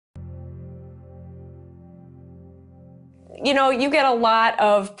you know, you get a lot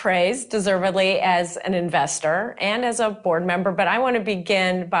of praise, deservedly, as an investor and as a board member, but I want to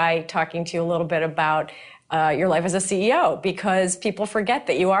begin by talking to you a little bit about your life as a CEO, because people forget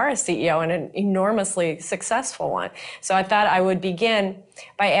that you are a CEO and an enormously successful one. So I thought I would begin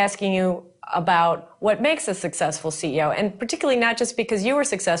by asking you about what makes a successful CEO, and particularly not just because you were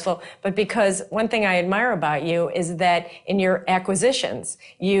successful, but because one thing I admire about you is that in your acquisitions,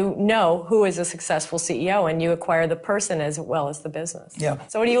 you know who is a successful CEO and you acquire the person as well as the business. Yeah.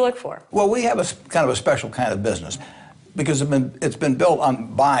 So what do you look for? Well, we have a kind of a special kind of business because it's been built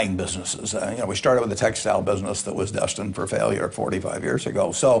on buying businesses. You know, we started with a textile business that was destined for failure 45 years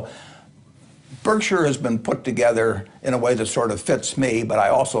ago. So Berkshire has been put together in a way that sort of fits me, but I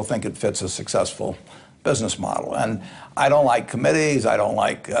also think it fits a successful business model. And I don't like committees. I don't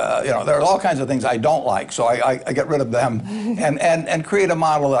like, you know, there are all kinds of things I don't like. So I get rid of them and create a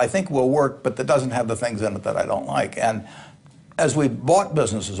model that I think will work, but that doesn't have the things in it that I don't like. And as we bought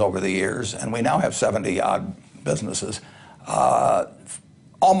businesses over the years, and we now have 70-odd businesses,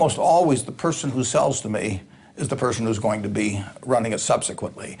 almost always the person who sells to me is the person who's going to be running it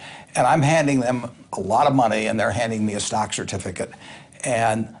subsequently. And I'm handing them a lot of money, and they're handing me a stock certificate.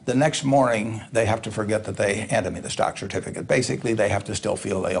 And the next morning, they have to forget that they handed me the stock certificate. Basically, they have to still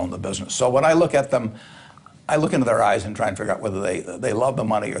feel they own the business. So when I look at them, I look into their eyes and try and figure out whether they love the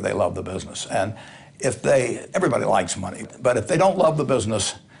money or they love the business. And if everybody likes money, but if they don't love the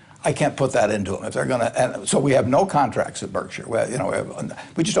business, I can't put that into them. If they're going to, and so we have no contracts at Berkshire. You know,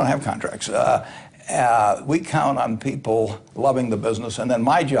 we just don't have contracts. We count on people loving the business, and then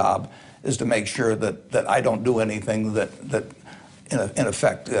my job is to make sure that I don't do anything that in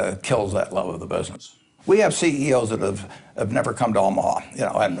effect kills that love of the business. We have CEOs that have never come to Omaha, you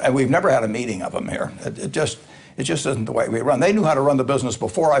know, and we've never had a meeting of them here. It just isn't the way we run. They knew how to run the business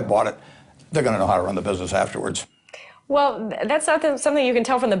before I bought it. They're going to know how to run the business afterwards. Well, that's not something you can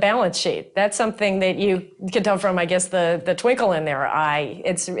tell from the balance sheet. That's something that you can tell from, I guess, the twinkle in their eye.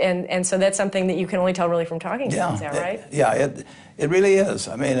 And so that's something that you can only tell really from talking to them. Is that right? It really is.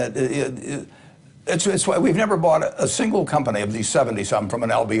 I mean, it's why we've never bought a single company of these 70-some from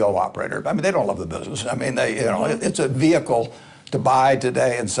an LBO operator. I mean, they don't love the business. I mean, it's a vehicle to buy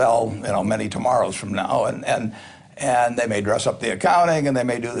today and sell, you know, many tomorrows from now. And they may dress up the accounting, and they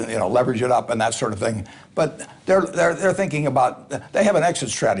may do, you know, leverage it up and that sort of thing. But they're thinking about, they have an exit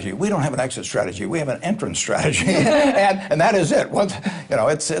strategy. We don't have an exit strategy. We have an entrance strategy, and that is it. Once, you know,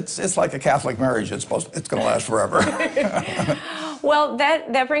 it's like a Catholic marriage. It's going to last forever. Well,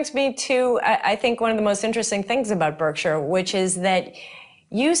 that brings me to, I think, one of the most interesting things about Berkshire, which is that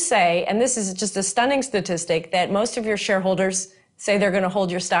you say, and this is just a stunning statistic, that most of your shareholders say they're going to hold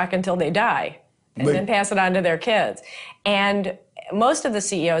your stock until they die, and then pass it on to their kids. And most of the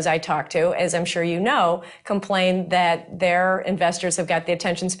CEOs I talk to, as I'm sure you know, complain that their investors have got the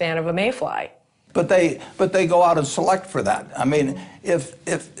attention span of a mayfly. But they go out and select for that. I mean,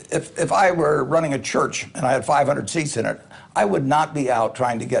 if I were running a church and I had 500 seats in it, I would not be out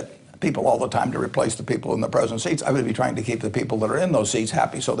trying to get people all the time to replace the people in the present seats. I would be trying to keep the people that are in those seats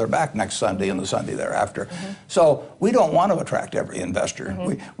happy so they're back next Sunday and the Sunday thereafter. So we don't want to attract every investor.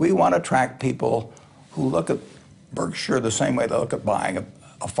 We want to attract people who look at Berkshire the same way they look at buying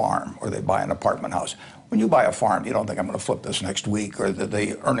a farm or they buy an apartment house. When you buy a farm, you don't think I'm going to flip this next week, or that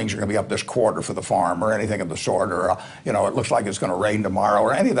the earnings are going to be up this quarter for the farm, or anything of the sort, or you know, it looks like it's going to rain tomorrow,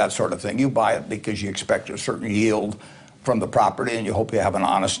 or any of that sort of thing. You buy it because you expect a certain yield from the property, and you hope you have an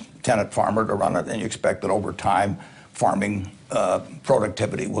honest tenant farmer to run it, and you expect that over time farming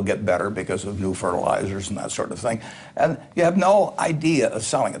productivity will get better because of new fertilizers and that sort of thing. And you have no idea of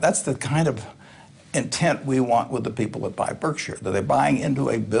selling it. That's the kind of intent we want with the people that buy Berkshire, that they're buying into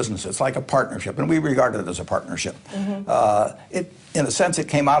a business. It's like a partnership, and we regard it as a partnership. In a sense, it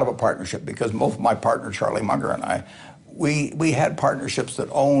came out of a partnership because both my partner, Charlie Munger, and I, we had partnerships that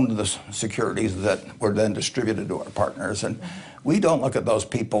owned the securities that were then distributed to our partners. And we don't look at those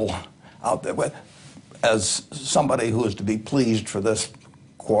people out there as somebody who is to be pleased for this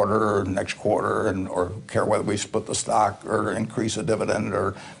quarter or next quarter, or care whether we split the stock or increase a dividend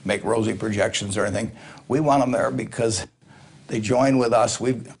or make rosy projections or anything. We want them there because they join with us.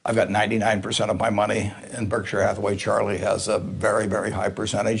 I've got 99% of my money in Berkshire Hathaway. Charlie has a very, very high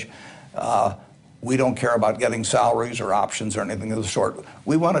percentage. We don't care about getting salaries or options or anything of the sort.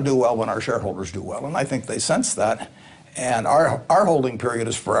 We want to do well when our shareholders do well, and I think they sense that. And our holding period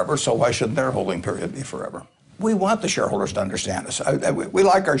is forever, so why shouldn't their holding period be forever? We want the shareholders to understand us. We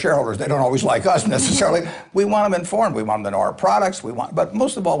like our shareholders. They don't always like us necessarily. We want them informed. We want them to know our products. But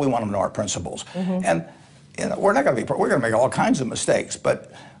most of all, we want them to know our principles. And you know, we're going to make all kinds of mistakes,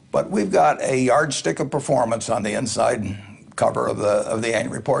 but But we've got a yardstick of performance on the inside cover of the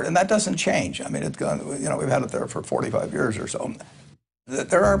annual report, and that doesn't change. I mean, it's gone, you know, we've had it there for 45 years or so.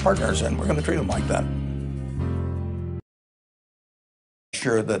 They're our partners, and we're going to treat them like that.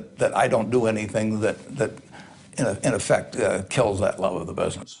 Sure that I don't do anything that in effect kills that love of the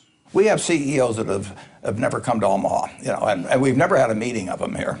business. We have CEOs that have never come to Omaha, you know, and we've never had a meeting of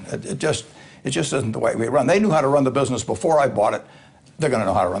them here. It just isn't the way we run. They knew how to run the business before I bought it. They're going to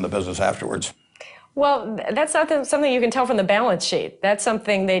know how to run the business afterwards. Well, that's not something you can tell from the balance sheet. That's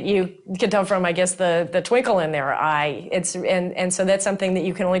something that you can tell from, I guess, the twinkle in their eye. And so that's something that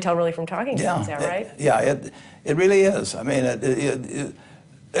you can only tell really from talking to them. Is that right? It really is. I mean,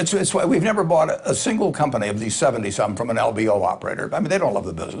 it's why we've never bought a single company of these 70-some from an LBO operator. I mean, they don't love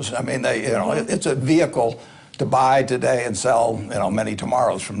the business. I mean, it's a vehicle to buy today and sell, you know, many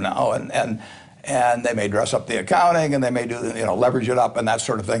tomorrows from now. And they may dress up the accounting, and they may do, you know, leverage it up and that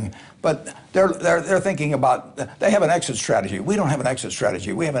sort of thing. But they're thinking about, they have an exit strategy. We don't have an exit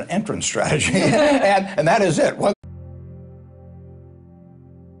strategy. We have an entrance strategy, and that is it.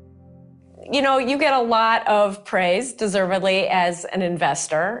 You know, you get a lot of praise, deservedly, as an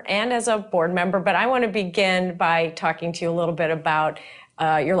investor and as a board member, but I want to begin by talking to you a little bit about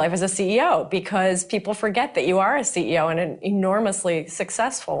your life as a CEO, because people forget that you are a CEO and an enormously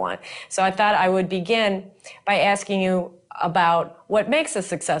successful one. So I thought I would begin by asking you about what makes a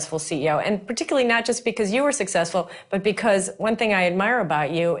successful CEO, and particularly not just because you were successful, but because one thing I admire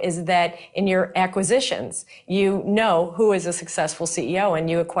about you is that in your acquisitions, you know who is a successful CEO, and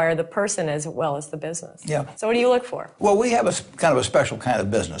you acquire the person as well as the business. Yeah. So what do you look for? Well, we have a kind of a special kind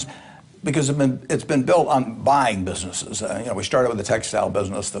of business, because it's been built on buying businesses. You know, we started with a textile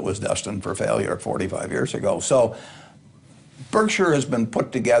business that was destined for failure 45 years ago. So Berkshire has been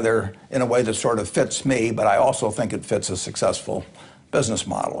put together in a way that sort of fits me, but I also think it fits a successful business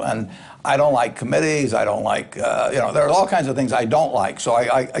model. And I don't like committees. I don't like, you know, there are all kinds of things I don't like. So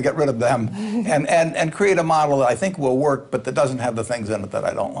I get rid of them and create a model that I think will work, but that doesn't have the things in it that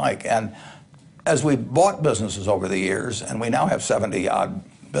I don't like. And as we've bought businesses over the years, and we now have 70-odd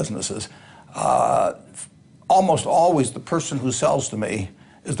businesses, almost always the person who sells to me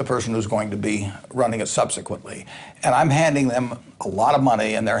is the person who's going to be running it subsequently. And I'm handing them a lot of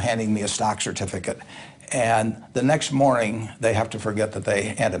money, and they're handing me a stock certificate. And the next morning, they have to forget that they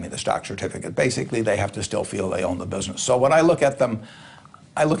handed me the stock certificate. Basically, they have to still feel they own the business. So when I look at them,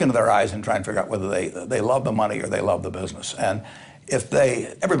 I look into their eyes and try and figure out whether they love the money or they love the business. And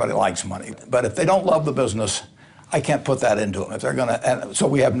everybody likes money, but if they don't love the business, I can't put that into them. If they're gonna, and so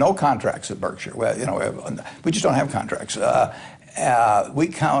we have no contracts at Berkshire. We just don't have contracts. We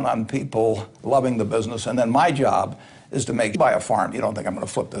count on people loving the business, and then my job is to buy a farm. You don't think I'm going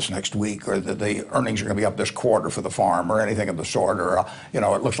to flip this next week, or that the earnings are going to be up this quarter for the farm, or anything of the sort, or you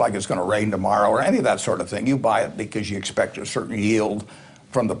know, it looks like it's going to rain tomorrow, or any of that sort of thing. You buy it because you expect a certain yield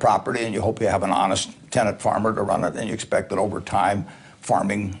from the property, and you hope you have an honest tenant farmer to run it, and you expect that over time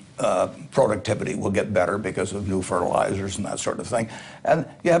farming productivity will get better because of new fertilizers and that sort of thing. And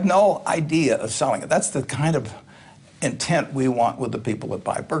you have no idea of selling it. That's the kind of intent we want with the people that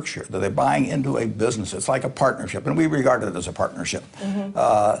buy Berkshire, that they're buying into a business. It's like a partnership, and we regard it as a partnership.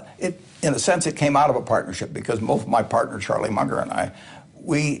 Mm-hmm. In a sense, it came out of a partnership because both my partner, Charlie Munger, and I,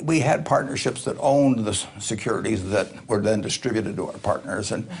 we had partnerships that owned the securities that were then distributed to our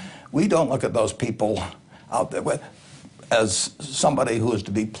partners. And we don't look at those people out there as somebody who is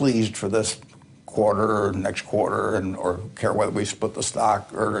to be pleased for this quarter or next quarter, or care whether we split the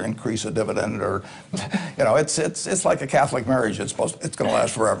stock or increase a dividend, or, you know, it's like a Catholic marriage. It's going to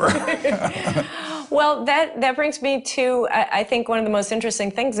last forever. Well, that brings me to, I think, one of the most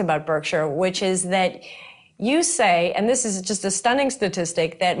interesting things about Berkshire, which is that you say, and this is just a stunning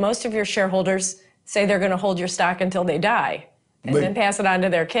statistic, that most of your shareholders say they're going to hold your stock until they die and then pass it on to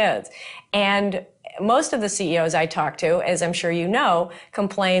their kids. And most of the CEOs I talk to, as I'm sure you know,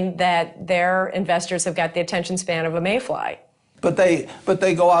 complain that their investors have got the attention span of a mayfly. But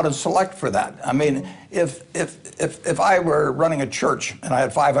they go out and select for that. I mean, if I were running a church and I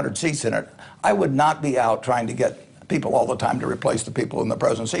had 500 seats in it, I would not be out trying to get people all the time to replace the people in the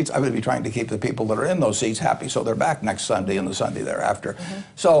present seats. I would be trying to keep the people that are in those seats happy so they're back next Sunday and the Sunday thereafter. Mm-hmm.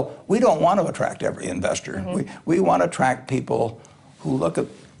 So we don't want to attract every investor. Mm-hmm. We want to attract people who look at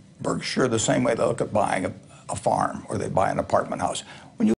Berkshire the same way they look at buying a farm or they buy an apartment house.